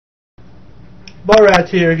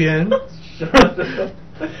Borat's here again. Shut up.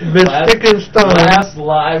 Been stick and stone. Last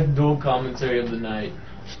live dual commentary of the night.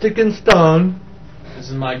 Stick and stone. This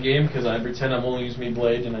is my game because I pretend I'm only using me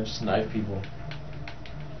blade and I just knife people.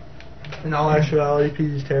 In all actuality,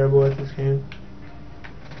 Peezy's terrible at this game.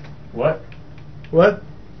 What? What?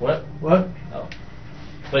 What? What? Oh.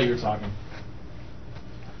 I thought you were talking.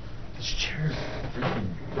 This chair is freaking...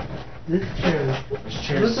 This chair. This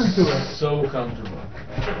chair Listen is to it. so comfortable.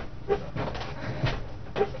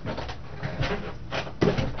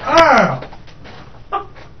 Ah!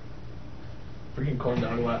 Freaking corn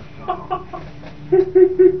dog laugh.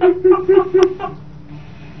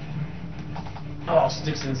 Oh,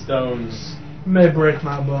 sticks and stones. May break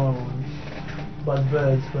my bones, but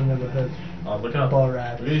birds will never hurt. Oh, look up.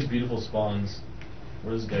 Borat. Look at these beautiful spawns.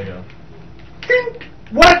 Where does this guy go? Tink!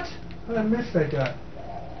 What? How did I miss that guy?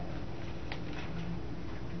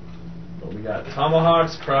 Well, we got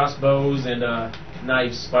tomahawks, crossbows, and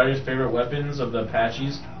knives. Spider's favorite weapons of the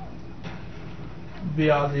Apaches.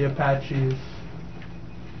 Beyond the Apaches.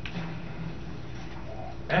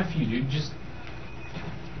 F you, dude. Just...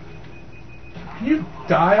 Can you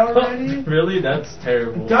die already? Really? That's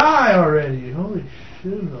terrible. Die already! Holy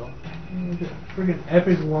shit, though. Freaking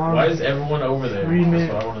epic long. Why is everyone over there?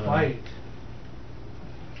 3-minute That's what I wanna know. fight.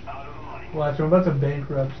 Watch, I'm about to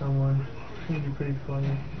bankrupt someone. It's gonna be pretty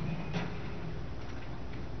funny.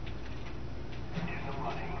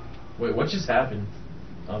 Wait, what just happened?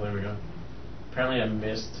 Oh, there we go. Apparently I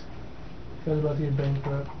missed. Guy's about to get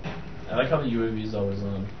bankrupt. I like how the UAV is always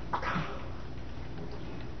on.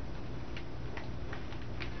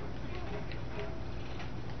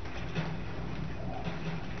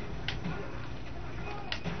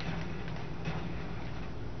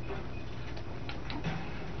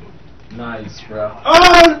 Nice, bro.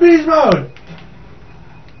 Oh, it's beast mode!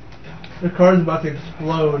 The car's about to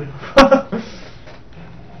explode.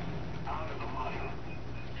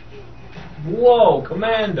 Whoa,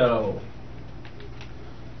 Commando!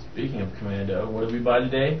 Speaking of Commando, what did we buy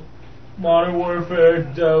today? Modern Warfare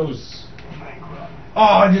Dose. Oh,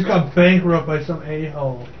 I just got bankrupt by some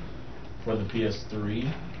a-hole. For the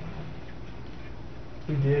PS3.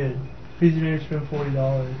 We did. Peezy made me spend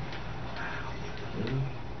 $40. Really?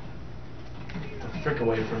 Get the frick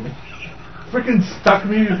away from me. Freaking stuck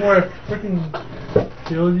me before I freaking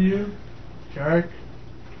killed you, shark.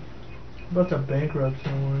 I'm about to bankrupt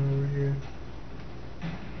someone over here.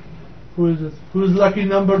 Who is this? Who's lucky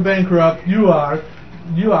number bankrupt? You are.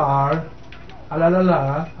 You are. Ah la la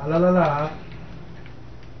la. Ah la la la.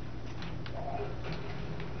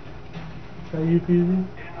 Is that you, Peezy?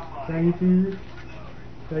 Is that you, Peezy? Is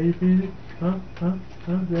that you, Peezy? Huh? Huh?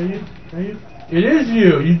 Huh? Is that you? Is that you? It is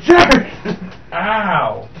you! You jerk!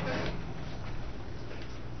 Ow!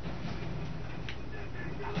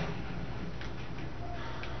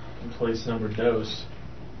 Place number dose.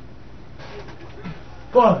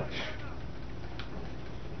 Fudge!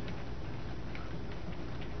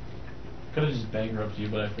 Could have just bankrupted you,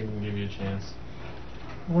 but I freaking give you a chance.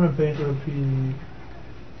 I want to bankrupt Peezy.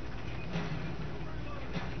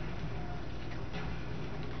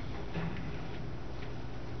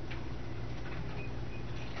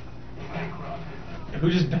 Who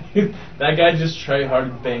just that guy just tried hard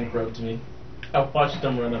to bankrupt me. I watched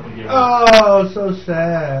him run up and give him. Oh, so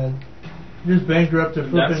sad. Just bankrupt a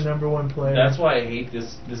flipping #1 player. That's why I hate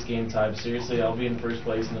this game type. Seriously, I'll be in first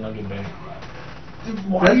place and then I'll get bankrupt. Dude,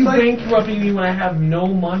 why That's are you like, bankrupting me when I have no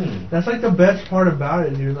money? That's like the best part about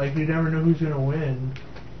it, dude. Like, you never know who's gonna win.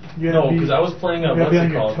 No, because I was playing a what's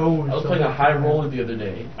it called? I was playing a high roller the other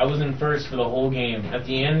day. I was in first for the whole game. At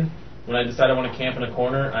the end, when I decided I want to camp in a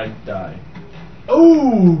corner, I'd die.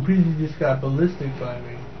 Oh, Peezy just got ballistic by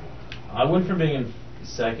me. I went from being in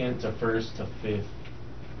second to first to fifth.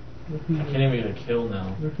 I can't even get a kill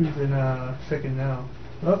now. Look who's in second now.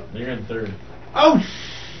 Oh. You're in third. Oh,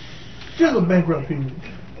 shit, a bankrupt Peezy.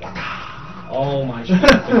 Oh my shit,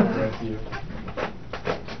 I bankrupt you.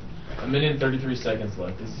 A minute and 33 seconds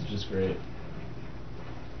left. This is just great.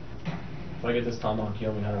 If I get this tomahawk, you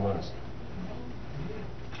owe me $100.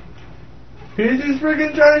 Peezy's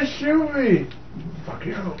freaking trying to shoot me. Fuck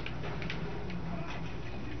you.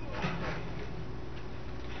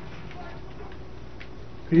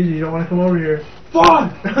 Peezy, you don't want to come over here.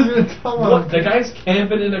 Fuck! What? The guy's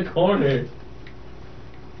camping in a corner.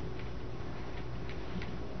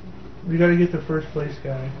 We gotta get the first place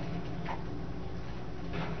guy.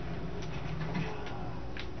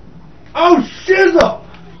 Oh, shizzle!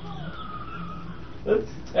 That's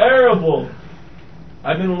terrible.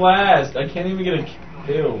 I've been last. I can't even get a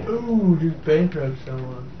kill. Ooh, just bankrupt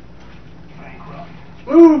someone.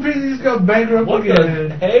 Ooh, Peezy just got bankrupt What again.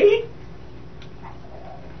 the hey?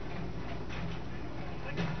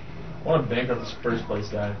 I want to bankrupt this first place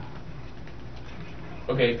guy.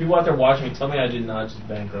 Okay, people out there watching me, tell me I did not just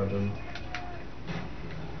bankrupt him.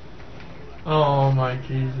 Oh my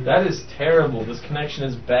Jesus. That is terrible. This connection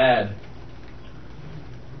is bad.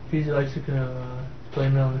 Peezy likes to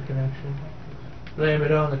blame it on the connection. Blame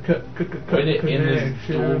it on the Way to end this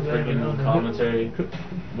dual freaking commentary.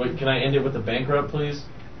 Wait, can I end it with a bankrupt, please?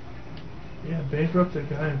 Yeah, bankrupt the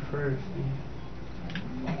guy in first.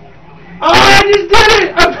 Oh, I just did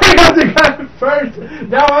it! I bankrupt the guy in first!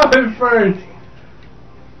 Now I'm in first!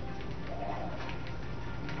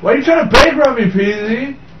 Why are you trying to bankrupt me,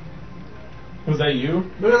 Peezy? Was that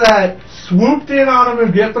you? Look at that. Swooped in on him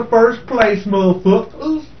and get the first place,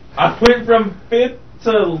 motherfuckers. I went from 5th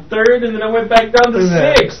to 3rd and then I went back down to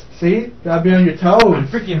 6th. See? Gotta be on your toes. I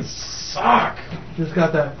freaking suck. Just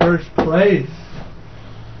got that first place.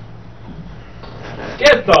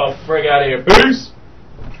 Get the frig out of here, peace.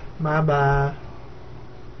 Bye-bye.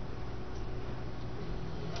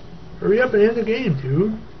 Hurry up and end the game,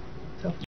 dude.